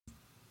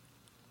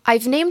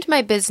I've named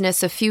my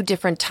business a few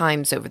different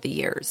times over the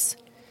years.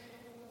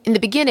 In the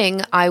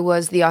beginning, I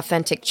was The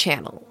Authentic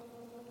Channel,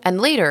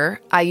 and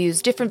later, I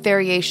used different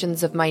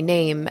variations of my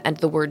name and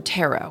the word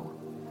tarot.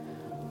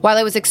 While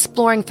I was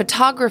exploring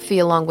photography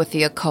along with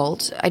the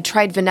occult, I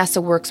tried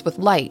Vanessa Works with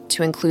Light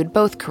to include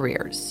both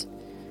careers.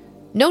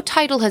 No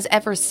title has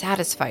ever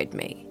satisfied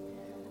me.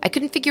 I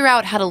couldn't figure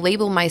out how to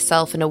label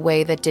myself in a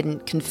way that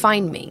didn't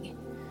confine me.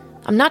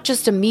 I'm not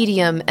just a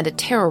medium and a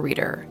tarot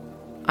reader.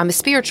 I'm a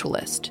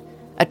spiritualist,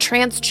 a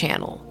trance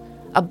channel,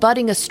 a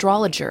budding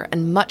astrologer,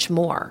 and much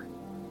more.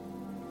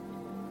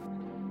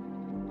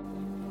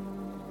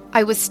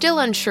 I was still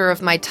unsure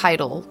of my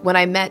title when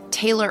I met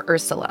Taylor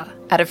Ursula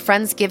at a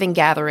Friendsgiving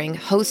gathering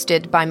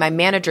hosted by my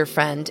manager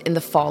friend in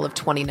the fall of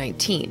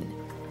 2019.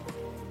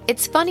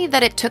 It's funny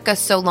that it took us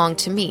so long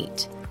to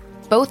meet.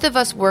 Both of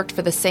us worked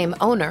for the same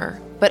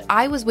owner, but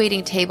I was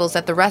waiting tables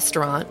at the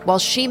restaurant while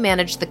she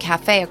managed the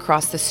cafe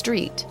across the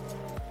street.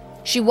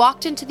 She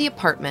walked into the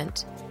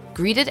apartment,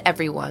 greeted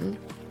everyone,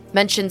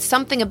 mentioned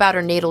something about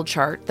her natal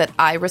chart that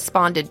I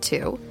responded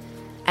to,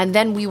 and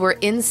then we were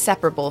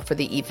inseparable for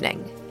the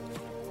evening.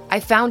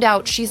 I found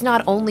out she's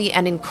not only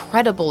an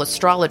incredible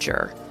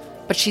astrologer,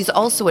 but she's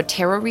also a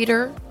tarot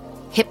reader,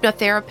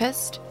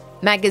 hypnotherapist,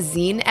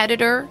 magazine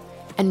editor,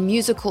 and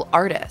musical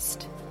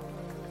artist.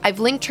 I've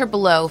linked her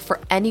below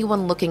for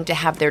anyone looking to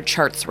have their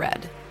charts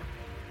read.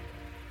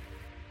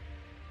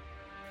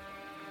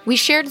 We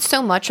shared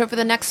so much over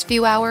the next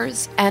few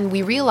hours, and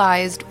we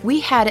realized we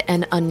had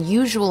an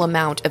unusual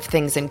amount of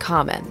things in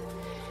common.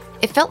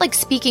 It felt like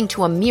speaking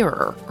to a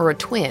mirror or a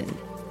twin.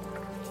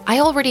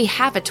 I already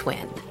have a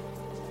twin.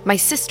 My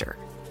sister,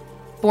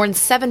 born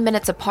 7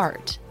 minutes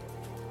apart.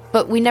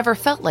 But we never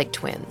felt like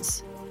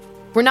twins.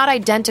 We're not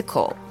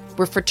identical,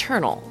 we're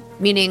fraternal,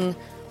 meaning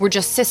we're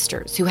just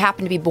sisters who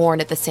happen to be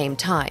born at the same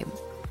time.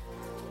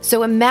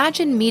 So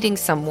imagine meeting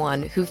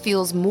someone who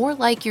feels more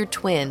like your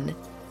twin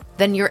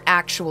than your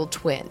actual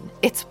twin.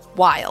 It's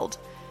wild.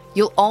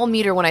 You'll all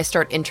meet her when I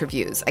start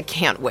interviews. I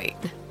can't wait.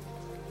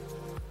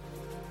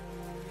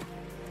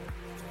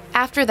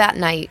 After that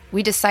night,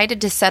 we decided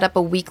to set up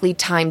a weekly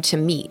time to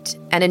meet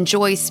and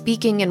enjoy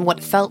speaking in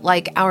what felt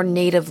like our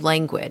native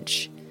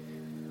language.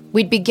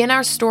 We'd begin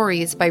our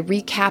stories by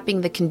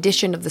recapping the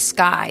condition of the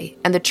sky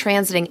and the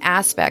transiting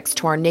aspects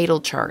to our natal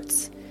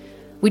charts.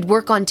 We'd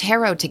work on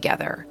tarot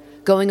together,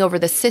 going over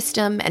the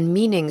system and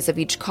meanings of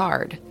each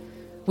card.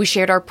 We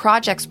shared our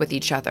projects with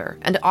each other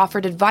and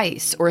offered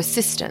advice or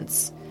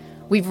assistance.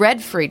 We've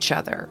read for each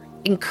other,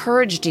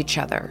 encouraged each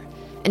other,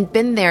 and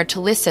been there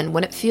to listen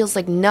when it feels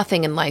like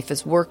nothing in life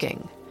is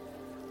working.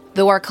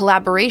 Though our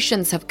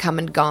collaborations have come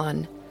and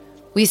gone,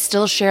 we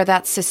still share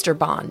that sister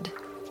bond,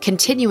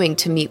 continuing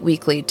to meet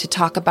weekly to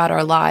talk about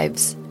our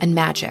lives and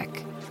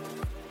magic.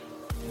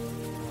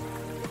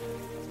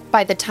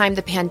 By the time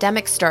the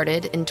pandemic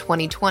started in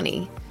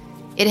 2020,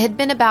 it had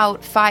been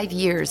about 5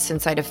 years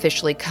since I'd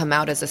officially come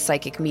out as a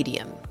psychic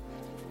medium.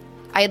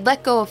 I had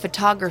let go of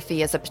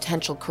photography as a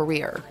potential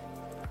career.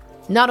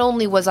 Not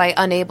only was I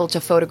unable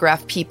to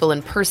photograph people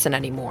in person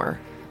anymore,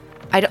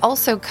 I'd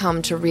also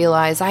come to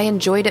realize I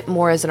enjoyed it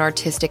more as an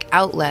artistic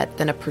outlet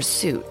than a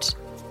pursuit.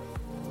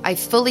 I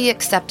fully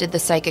accepted the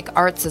psychic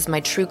arts as my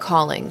true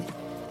calling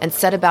and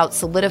set about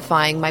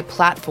solidifying my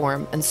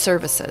platform and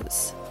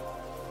services.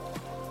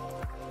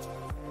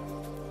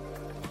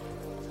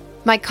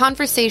 My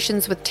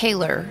conversations with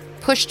Taylor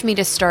pushed me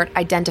to start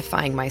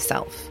identifying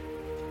myself.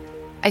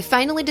 I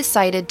finally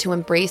decided to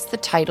embrace the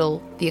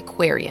title The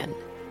Aquarian,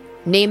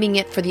 naming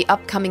it for the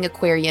upcoming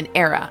Aquarian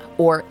era,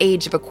 or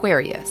Age of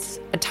Aquarius,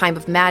 a time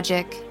of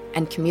magic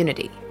and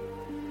community.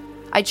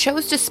 I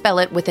chose to spell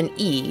it with an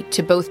E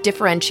to both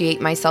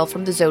differentiate myself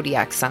from the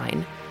zodiac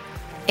sign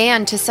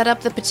and to set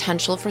up the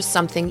potential for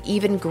something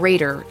even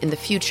greater in the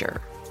future.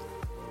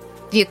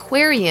 The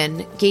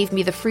Aquarian gave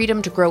me the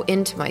freedom to grow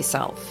into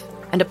myself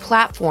and a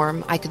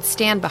platform I could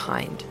stand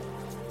behind,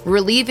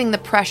 relieving the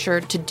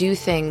pressure to do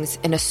things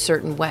in a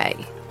certain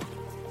way.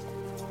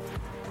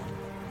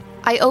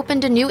 I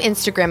opened a new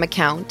Instagram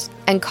account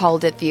and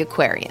called it The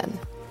Aquarian.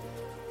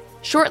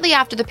 Shortly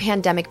after the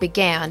pandemic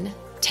began,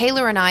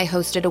 Taylor and I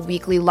hosted a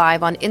weekly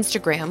live on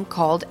Instagram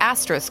called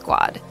Astro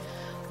Squad,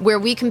 where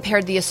we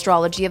compared the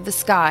astrology of the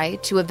sky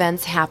to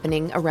events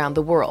happening around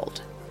the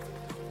world.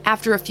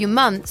 After a few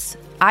months,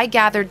 I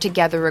gathered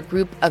together a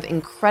group of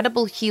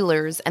incredible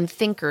healers and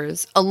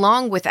thinkers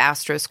along with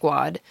Astro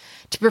Squad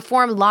to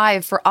perform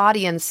live for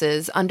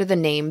audiences under the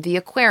name The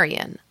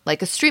Aquarian,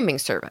 like a streaming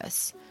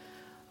service.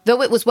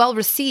 Though it was well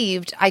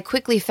received, I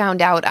quickly found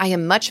out I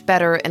am much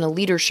better in a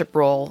leadership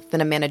role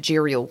than a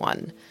managerial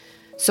one,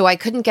 so I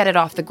couldn't get it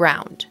off the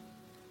ground.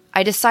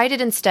 I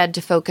decided instead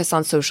to focus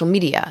on social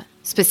media,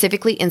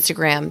 specifically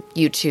Instagram,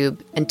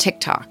 YouTube, and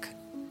TikTok.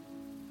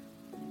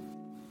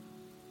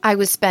 I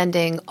was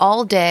spending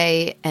all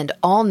day and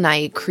all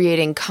night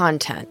creating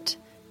content,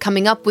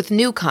 coming up with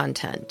new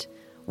content,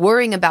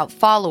 worrying about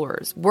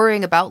followers,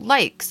 worrying about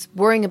likes,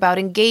 worrying about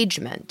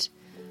engagement.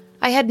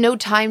 I had no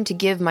time to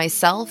give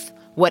myself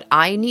what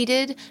I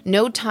needed,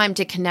 no time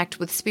to connect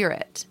with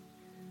spirit.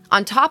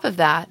 On top of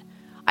that,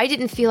 I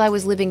didn't feel I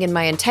was living in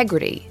my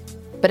integrity,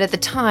 but at the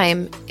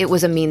time, it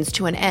was a means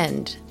to an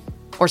end.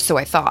 Or so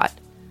I thought.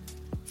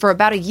 For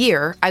about a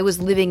year, I was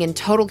living in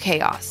total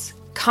chaos,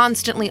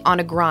 constantly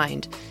on a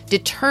grind,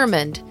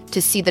 determined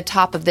to see the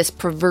top of this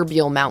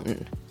proverbial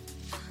mountain.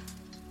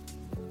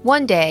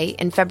 One day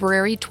in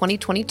February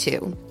 2022,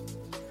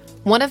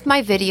 one of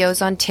my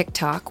videos on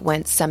TikTok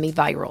went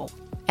semi-viral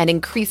and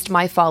increased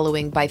my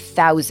following by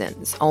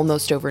thousands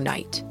almost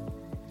overnight.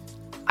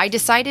 I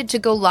decided to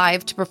go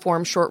live to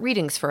perform short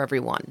readings for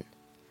everyone.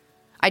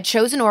 I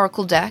chose an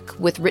oracle deck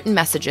with written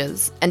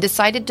messages and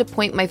decided to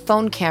point my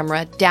phone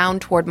camera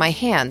down toward my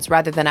hands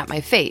rather than at my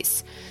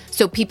face,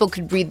 so people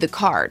could read the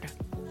card.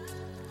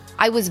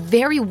 I was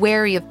very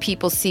wary of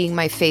people seeing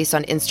my face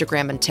on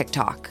Instagram and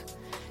TikTok.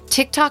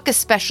 TikTok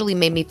especially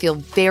made me feel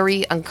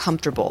very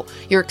uncomfortable.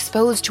 You're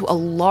exposed to a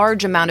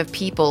large amount of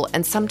people,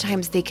 and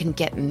sometimes they can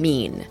get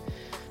mean.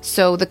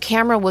 So the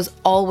camera was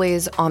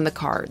always on the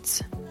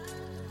cards.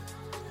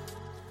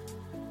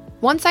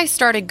 Once I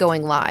started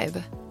going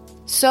live,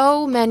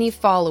 so many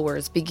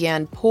followers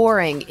began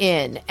pouring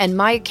in, and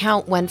my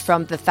account went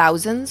from the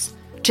thousands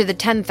to the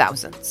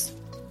 10,000s.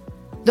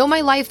 Though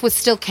my life was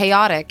still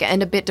chaotic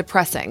and a bit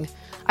depressing,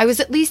 I was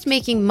at least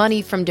making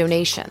money from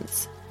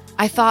donations.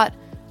 I thought,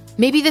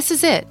 maybe this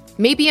is it.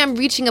 Maybe I'm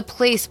reaching a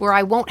place where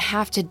I won't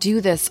have to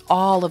do this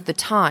all of the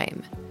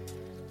time.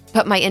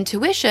 But my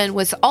intuition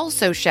was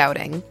also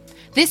shouting,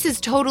 this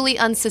is totally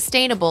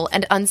unsustainable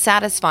and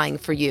unsatisfying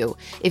for you.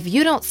 If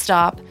you don't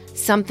stop,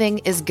 something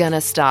is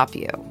gonna stop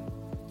you.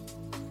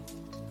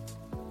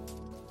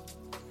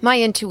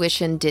 My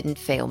intuition didn't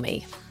fail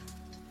me.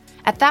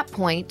 At that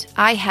point,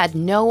 I had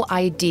no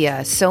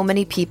idea so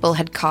many people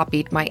had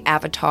copied my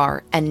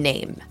avatar and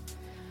name.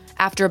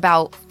 After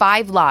about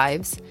 5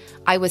 lives,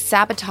 I was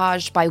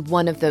sabotaged by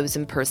one of those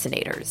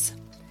impersonators.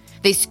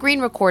 They screen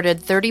recorded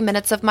 30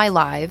 minutes of my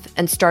live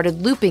and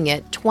started looping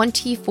it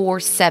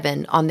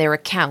 24/7 on their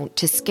account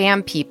to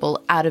scam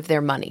people out of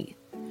their money.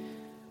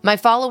 My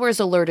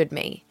followers alerted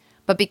me,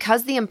 but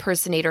because the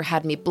impersonator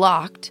had me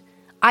blocked,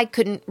 I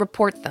couldn't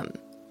report them.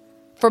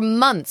 For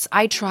months,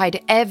 I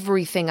tried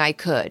everything I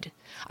could.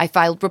 I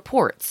filed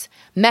reports,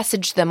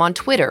 messaged them on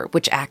Twitter,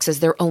 which acts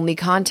as their only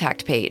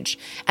contact page,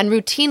 and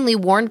routinely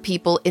warned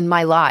people in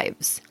my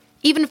lives.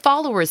 Even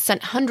followers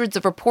sent hundreds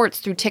of reports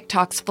through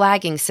TikTok's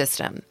flagging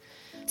system.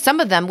 Some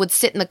of them would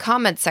sit in the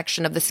comment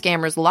section of the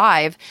scammer's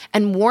live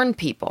and warn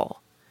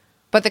people.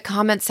 But the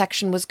comment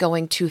section was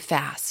going too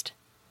fast.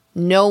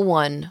 No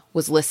one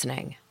was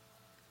listening.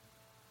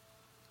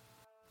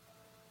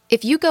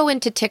 If you go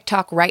into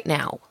TikTok right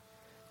now,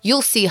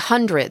 you'll see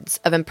hundreds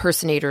of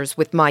impersonators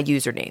with my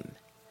username.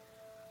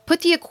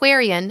 Put the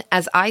Aquarian,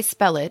 as I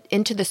spell it,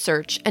 into the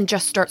search and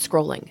just start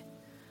scrolling.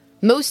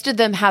 Most of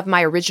them have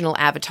my original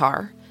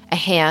avatar, a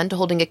hand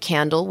holding a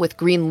candle with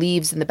green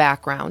leaves in the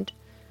background.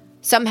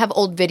 Some have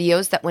old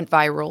videos that went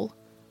viral.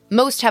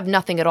 Most have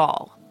nothing at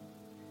all.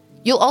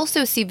 You'll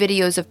also see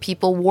videos of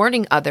people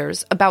warning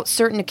others about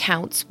certain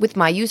accounts with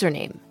my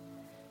username.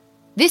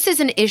 This is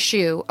an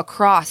issue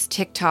across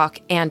TikTok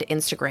and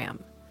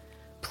Instagram.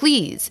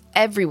 Please,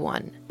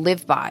 everyone,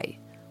 live by.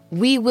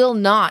 We will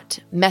not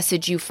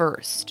message you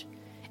first.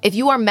 If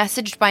you are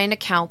messaged by an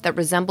account that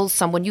resembles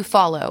someone you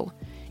follow,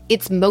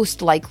 it's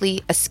most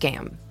likely a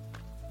scam.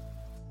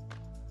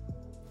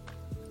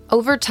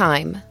 Over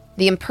time,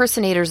 the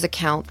impersonator's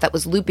account that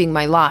was looping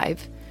my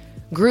live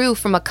grew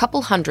from a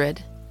couple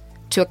hundred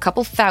to a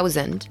couple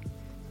thousand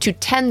to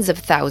tens of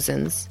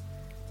thousands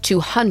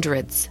to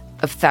hundreds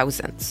of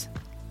thousands.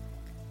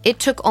 It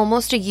took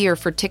almost a year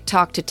for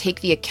TikTok to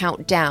take the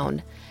account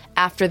down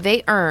after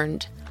they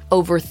earned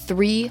over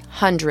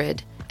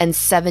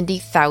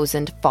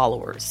 370,000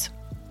 followers.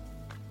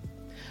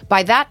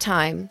 By that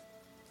time,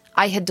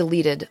 I had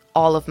deleted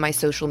all of my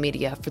social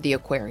media for the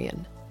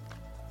Aquarian.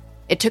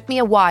 It took me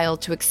a while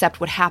to accept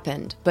what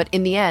happened, but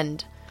in the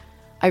end,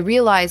 I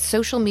realized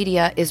social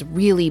media is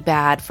really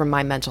bad for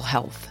my mental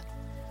health.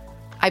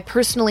 I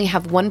personally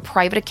have one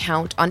private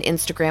account on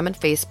Instagram and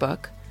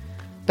Facebook,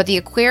 but the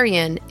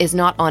Aquarian is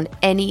not on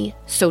any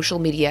social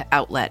media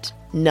outlet,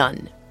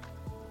 none.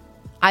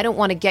 I don't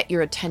want to get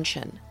your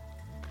attention.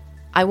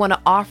 I want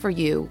to offer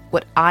you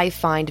what I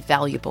find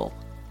valuable.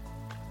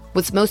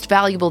 What's most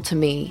valuable to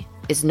me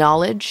is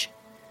knowledge,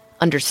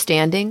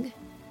 understanding,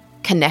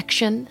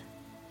 connection,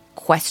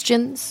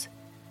 questions,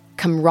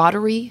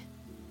 camaraderie,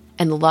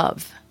 and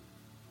love.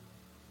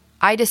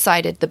 I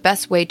decided the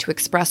best way to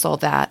express all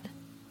that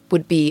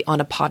would be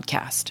on a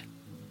podcast.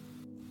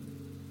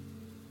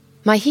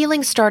 My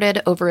healing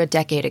started over a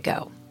decade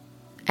ago,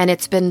 and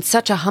it's been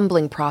such a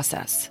humbling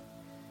process.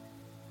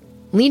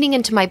 Leaning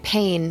into my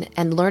pain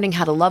and learning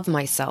how to love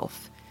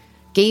myself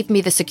gave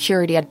me the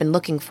security I'd been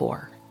looking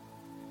for.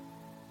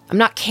 I'm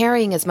not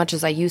carrying as much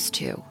as I used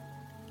to,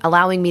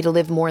 allowing me to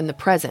live more in the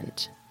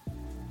present.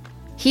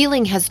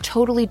 Healing has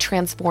totally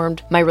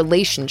transformed my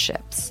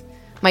relationships.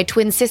 My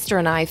twin sister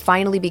and I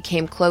finally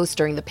became close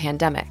during the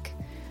pandemic.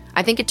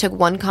 I think it took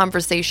one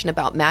conversation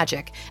about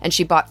magic, and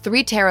she bought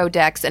 3 tarot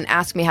decks and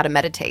asked me how to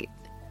meditate.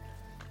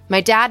 My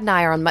dad and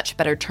I are on much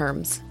better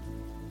terms.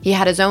 He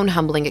had his own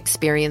humbling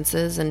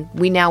experiences, and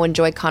we now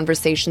enjoy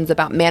conversations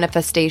about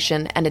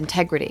manifestation and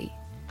integrity.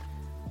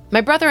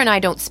 My brother and I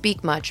don't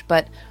speak much,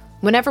 but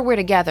whenever we're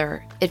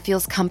together, it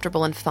feels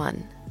comfortable and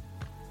fun.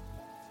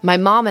 My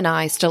mom and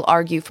I still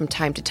argue from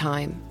time to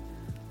time,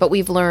 but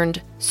we've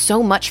learned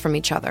so much from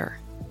each other.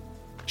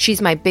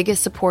 She's my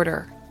biggest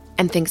supporter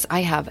and thinks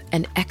I have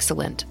an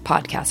excellent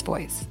podcast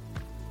voice.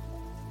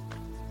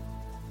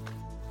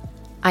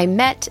 I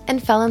met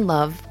and fell in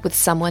love with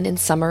someone in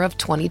summer of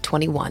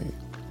 2021.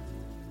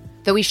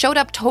 Though he showed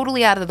up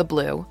totally out of the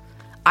blue,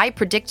 I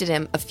predicted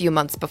him a few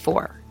months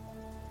before.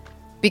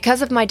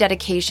 Because of my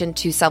dedication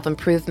to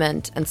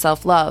self-improvement and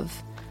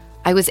self-love,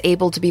 I was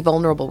able to be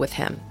vulnerable with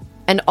him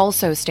and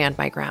also stand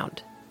my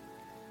ground.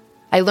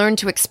 I learned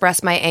to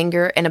express my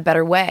anger in a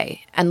better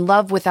way and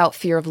love without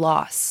fear of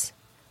loss.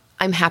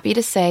 I'm happy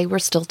to say we're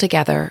still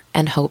together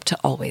and hope to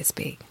always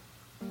be.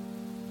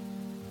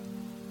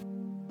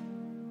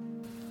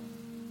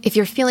 If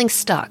you're feeling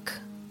stuck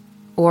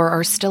or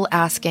are still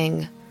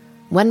asking,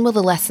 when will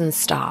the lessons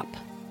stop?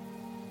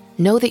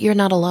 Know that you're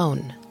not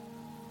alone.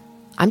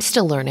 I'm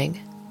still learning,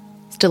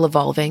 still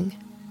evolving,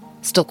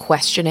 still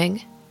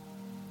questioning,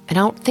 and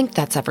I don't think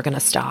that's ever going to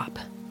stop.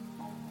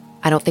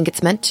 I don't think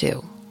it's meant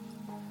to.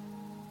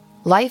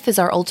 Life is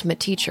our ultimate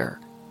teacher.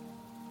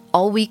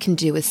 All we can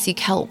do is seek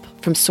help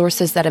from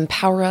sources that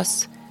empower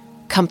us,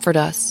 comfort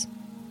us,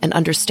 and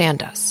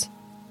understand us.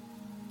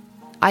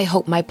 I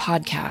hope my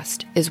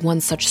podcast is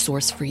one such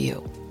source for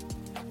you.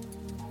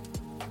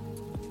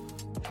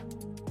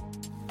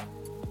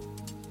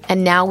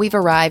 And now we've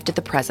arrived at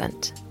the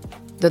present,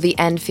 though the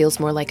end feels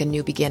more like a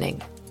new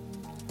beginning.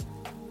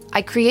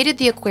 I created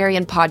the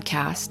Aquarian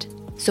podcast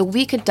so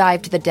we could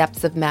dive to the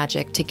depths of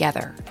magic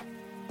together.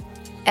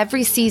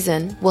 Every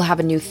season will have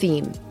a new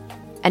theme,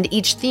 and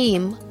each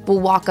theme will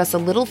walk us a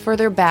little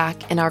further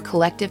back in our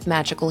collective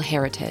magical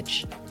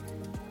heritage.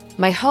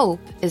 My hope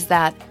is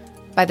that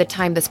by the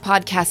time this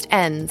podcast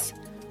ends,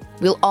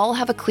 we'll all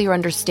have a clear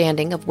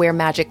understanding of where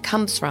magic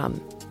comes from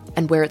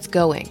and where it's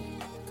going.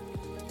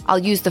 I'll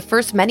use the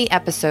first many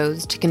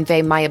episodes to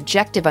convey my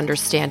objective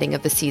understanding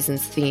of the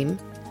season's theme,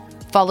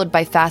 followed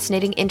by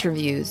fascinating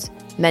interviews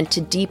meant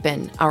to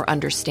deepen our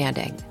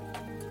understanding.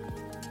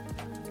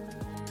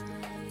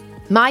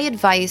 My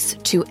advice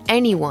to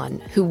anyone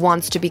who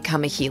wants to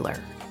become a healer.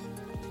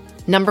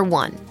 Number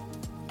 1,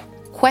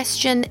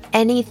 question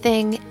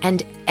anything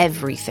and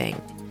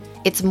everything.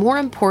 It's more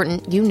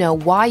important you know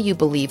why you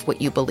believe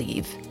what you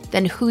believe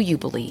than who you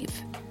believe.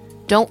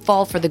 Don't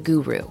fall for the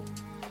guru.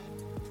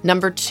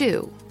 Number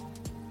 2,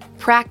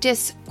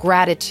 practice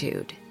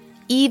gratitude,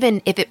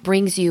 even if it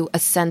brings you a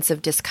sense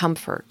of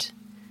discomfort.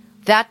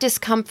 That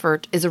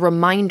discomfort is a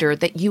reminder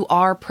that you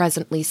are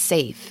presently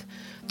safe,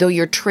 though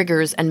your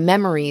triggers and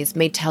memories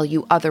may tell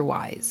you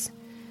otherwise.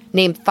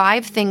 Name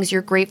 5 things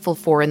you're grateful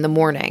for in the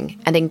morning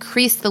and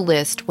increase the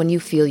list when you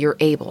feel you're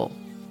able.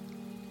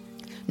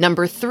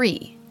 Number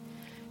 3,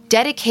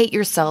 dedicate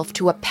yourself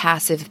to a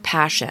passive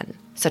passion,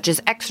 such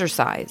as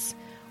exercise,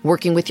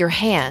 working with your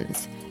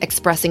hands,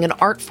 expressing an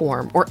art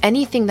form, or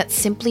anything that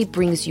simply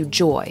brings you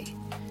joy.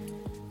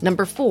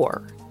 Number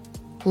 4,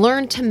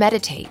 learn to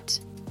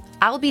meditate.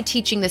 I'll be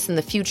teaching this in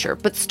the future,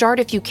 but start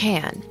if you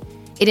can.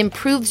 It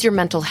improves your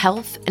mental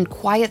health and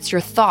quiets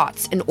your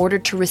thoughts in order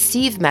to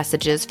receive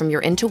messages from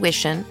your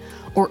intuition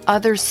or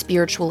other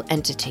spiritual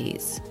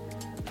entities.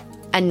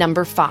 And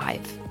number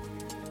 5,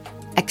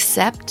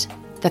 accept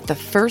that the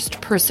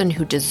first person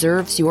who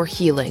deserves your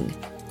healing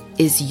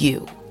is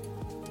you.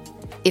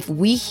 If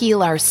we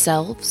heal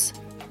ourselves,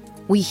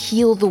 we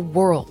heal the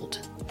world,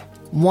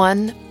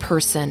 one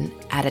person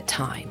at a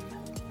time.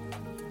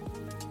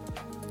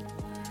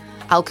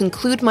 I'll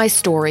conclude my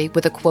story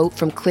with a quote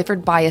from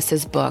Clifford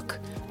Bias's book,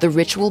 The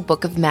Ritual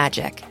Book of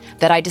Magic,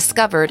 that I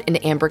discovered in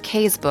Amber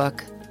Kay's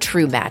book,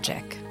 True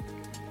Magic.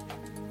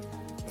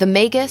 The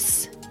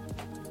Magus,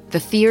 the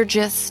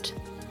Theurgist,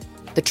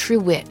 the True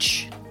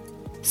Witch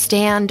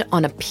stand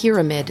on a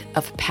pyramid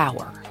of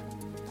power,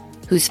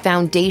 whose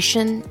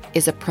foundation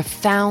is a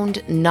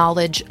profound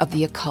knowledge of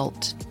the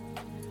occult,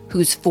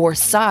 whose 4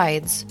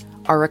 sides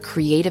are a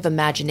creative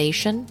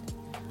imagination,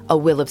 a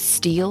will of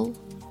steel,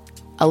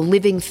 a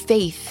living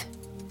faith,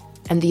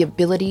 and the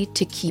ability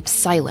to keep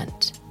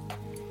silent,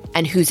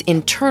 and whose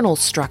internal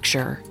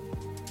structure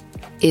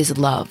is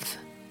love.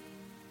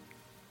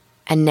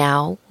 And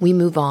now we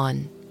move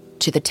on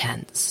to the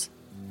 10's.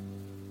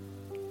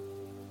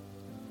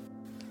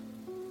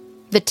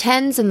 The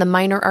 10's in the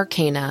minor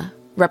arcana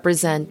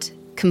represent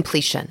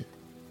completion,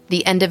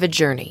 the end of a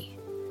journey.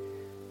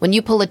 When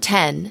you pull a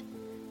 10,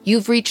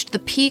 you've reached the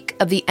peak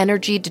of the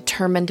energy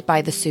determined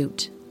by the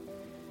suit.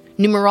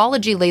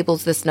 Numerology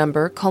labels this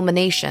number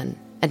culmination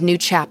and new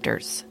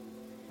chapters.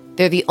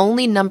 They're the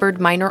only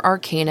numbered minor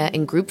arcana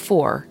in Group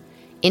 4,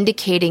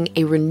 indicating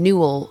a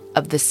renewal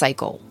of the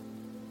cycle.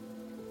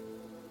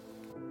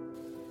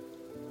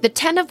 The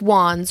 10 of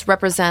Wands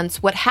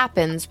represents what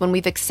happens when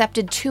we've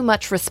accepted too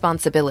much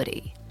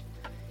responsibility.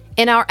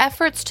 In our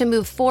efforts to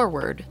move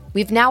forward,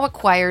 we've now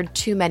acquired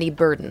too many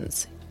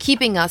burdens,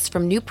 keeping us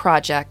from new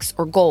projects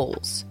or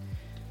goals.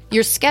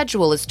 Your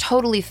schedule is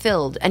totally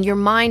filled and your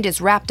mind is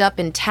wrapped up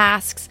in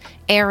tasks,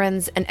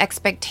 errands, and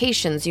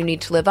expectations you need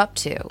to live up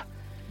to.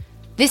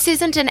 This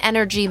isn't an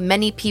energy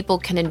many people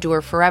can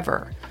endure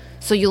forever,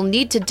 so you'll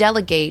need to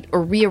delegate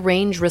or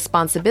rearrange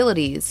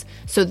responsibilities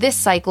so this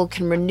cycle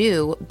can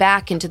renew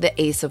back into the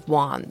Ace of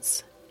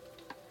Wands.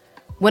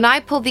 When I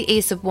pull the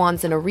Ace of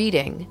Wands in a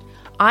reading,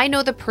 I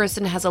know the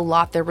person has a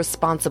lot they're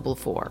responsible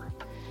for.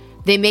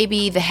 They may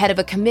be the head of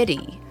a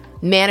committee,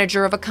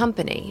 manager of a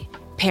company,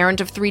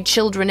 parent of 3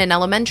 children in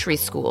elementary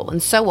school,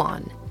 and so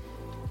on.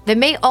 They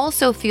may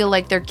also feel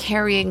like they're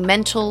carrying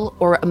mental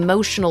or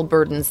emotional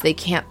burdens they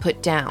can't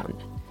put down.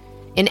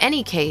 In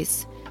any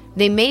case,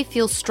 they may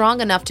feel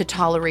strong enough to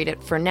tolerate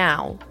it for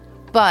now,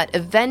 but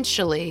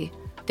eventually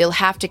they'll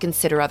have to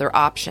consider other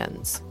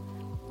options.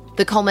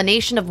 The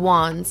culmination of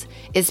Wands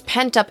is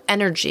pent-up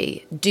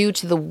energy due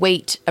to the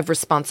weight of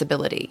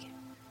responsibility.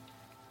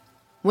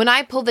 When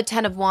I pull the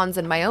 10 of Wands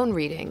in my own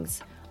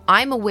readings,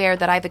 I'm aware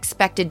that I've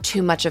expected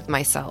too much of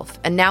myself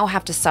and now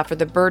have to suffer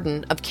the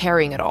burden of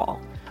carrying it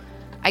all.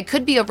 I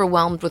could be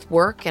overwhelmed with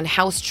work and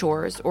house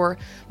chores, or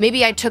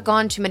maybe I took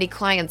on too many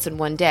clients in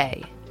one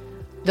day.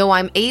 Though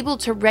I'm able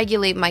to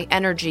regulate my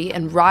energy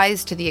and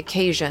rise to the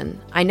occasion,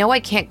 I know I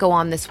can't go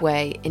on this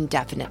way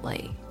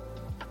indefinitely.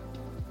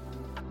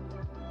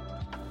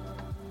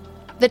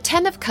 The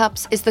 10 of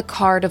Cups is the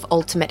card of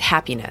ultimate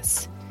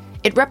happiness.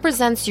 It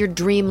represents your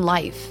dream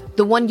life,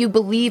 the one you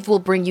believe will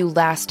bring you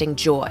lasting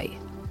joy.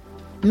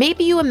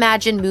 Maybe you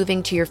imagine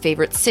moving to your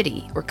favorite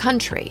city or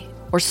country,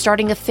 or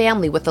starting a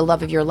family with the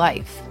love of your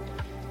life.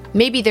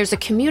 Maybe there's a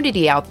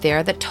community out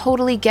there that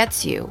totally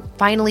gets you,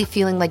 finally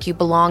feeling like you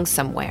belong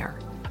somewhere.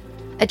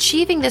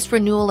 Achieving this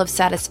renewal of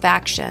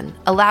satisfaction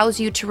allows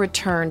you to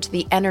return to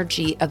the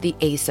energy of the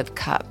Ace of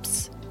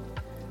Cups.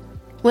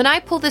 When I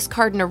pull this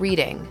card in a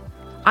reading,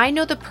 I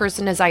know the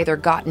person has either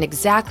gotten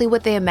exactly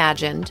what they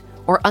imagined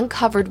or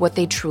uncovered what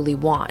they truly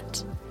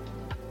want.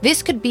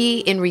 This could be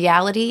in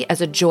reality as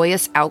a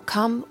joyous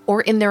outcome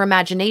or in their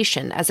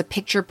imagination as a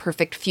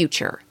picture-perfect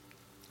future.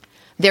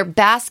 They're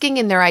basking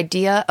in their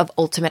idea of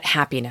ultimate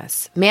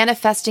happiness,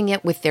 manifesting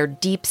it with their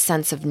deep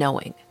sense of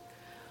knowing.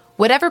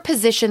 Whatever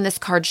position this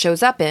card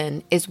shows up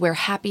in is where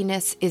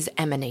happiness is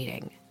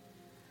emanating.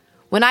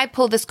 When I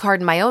pull this card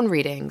in my own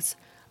readings,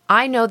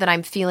 I know that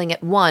I'm feeling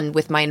at one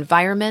with my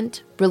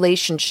environment,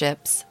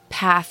 relationships,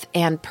 path,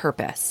 and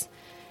purpose.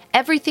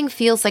 Everything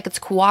feels like it's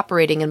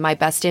cooperating in my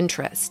best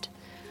interest.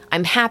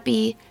 I'm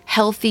happy,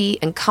 healthy,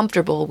 and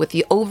comfortable with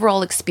the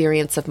overall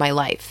experience of my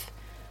life.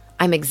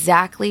 I'm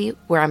exactly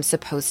where I'm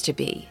supposed to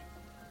be.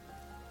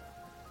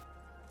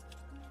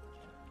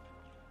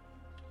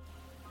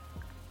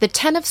 The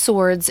 10 of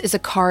Swords is a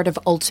card of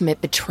ultimate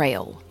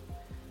betrayal.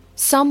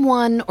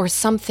 Someone or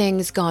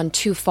something's gone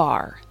too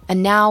far,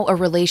 and now a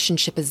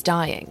relationship is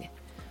dying.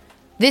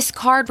 This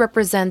card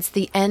represents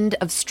the end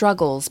of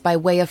struggles by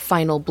way of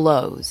final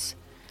blows.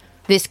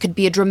 This could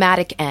be a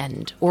dramatic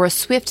end or a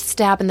swift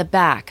stab in the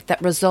back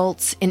that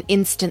results in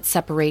instant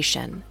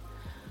separation.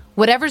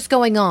 Whatever's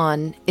going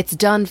on, it's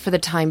done for the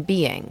time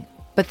being,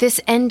 but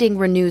this ending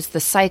renews the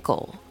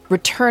cycle,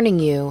 returning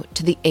you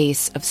to the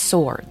Ace of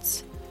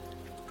Swords.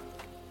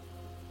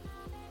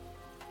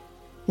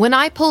 When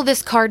I pull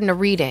this card in a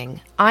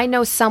reading, I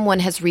know someone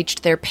has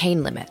reached their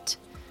pain limit.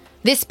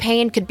 This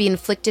pain could be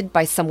inflicted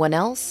by someone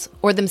else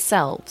or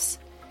themselves.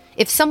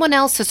 If someone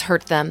else has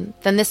hurt them,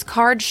 then this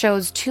card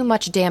shows too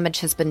much damage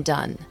has been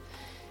done.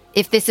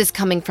 If this is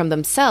coming from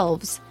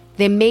themselves,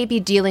 they may be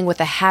dealing with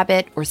a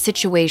habit or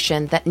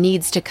situation that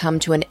needs to come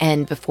to an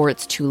end before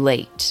it's too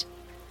late.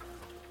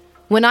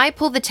 When I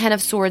pull the 10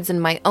 of Swords in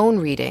my own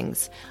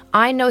readings,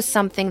 I know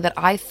something that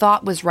I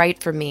thought was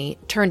right for me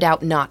turned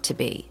out not to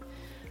be.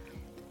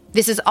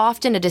 This is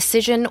often a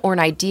decision or an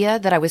idea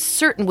that I was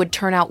certain would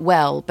turn out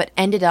well, but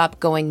ended up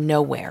going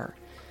nowhere.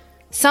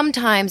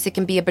 Sometimes it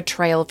can be a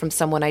betrayal from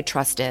someone I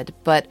trusted,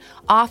 but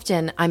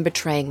often I'm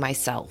betraying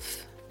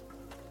myself.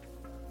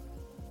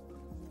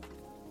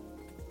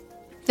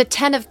 The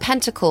 10 of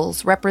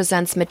Pentacles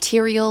represents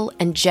material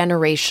and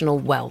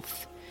generational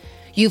wealth.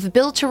 You've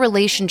built a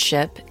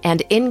relationship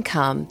and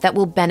income that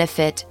will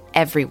benefit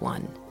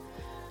everyone.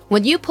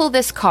 When you pull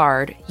this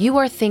card, you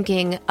are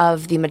thinking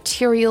of the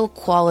material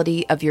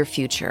quality of your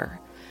future.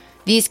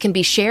 These can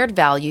be shared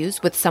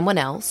values with someone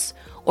else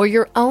or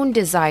your own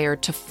desire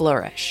to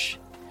flourish.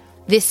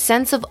 This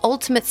sense of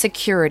ultimate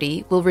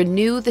security will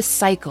renew the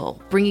cycle,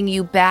 bringing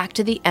you back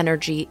to the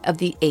energy of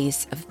the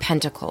Ace of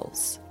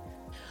Pentacles.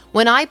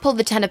 When I pull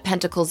the 10 of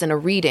Pentacles in a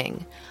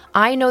reading,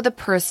 I know the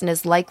person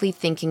is likely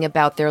thinking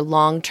about their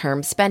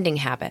long-term spending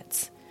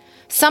habits.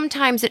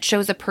 Sometimes it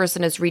shows a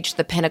person has reached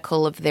the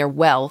pinnacle of their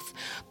wealth,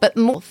 but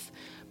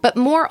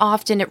more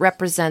often it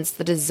represents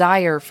the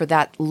desire for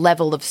that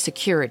level of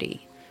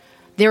security.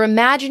 They're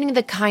imagining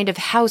the kind of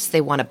house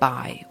they want to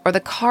buy, or the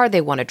car they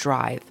want to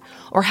drive,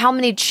 or how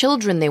many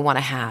children they want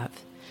to have.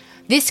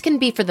 This can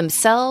be for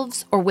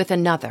themselves or with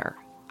another.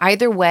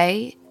 Either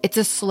way, it's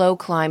a slow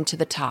climb to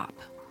the top.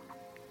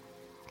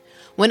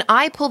 When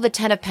I pull the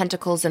 10 of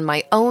Pentacles in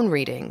my own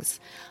readings,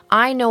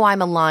 I know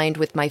I'm aligned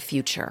with my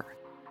future.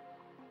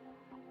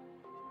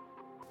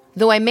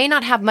 Though I may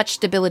not have much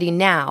stability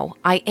now,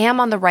 I am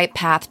on the right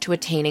path to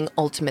attaining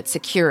ultimate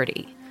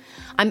security.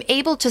 I'm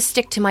able to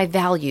stick to my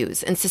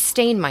values and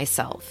sustain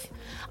myself.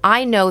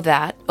 I know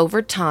that,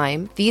 over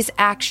time, these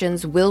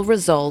actions will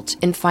result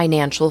in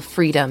financial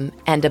freedom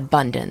and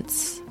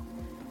abundance.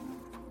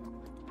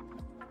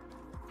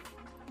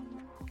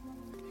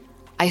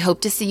 I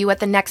hope to see you at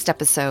the next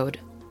episode,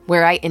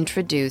 where I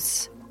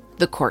introduce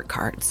the court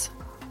cards.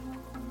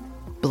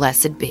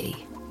 Blessed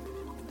be.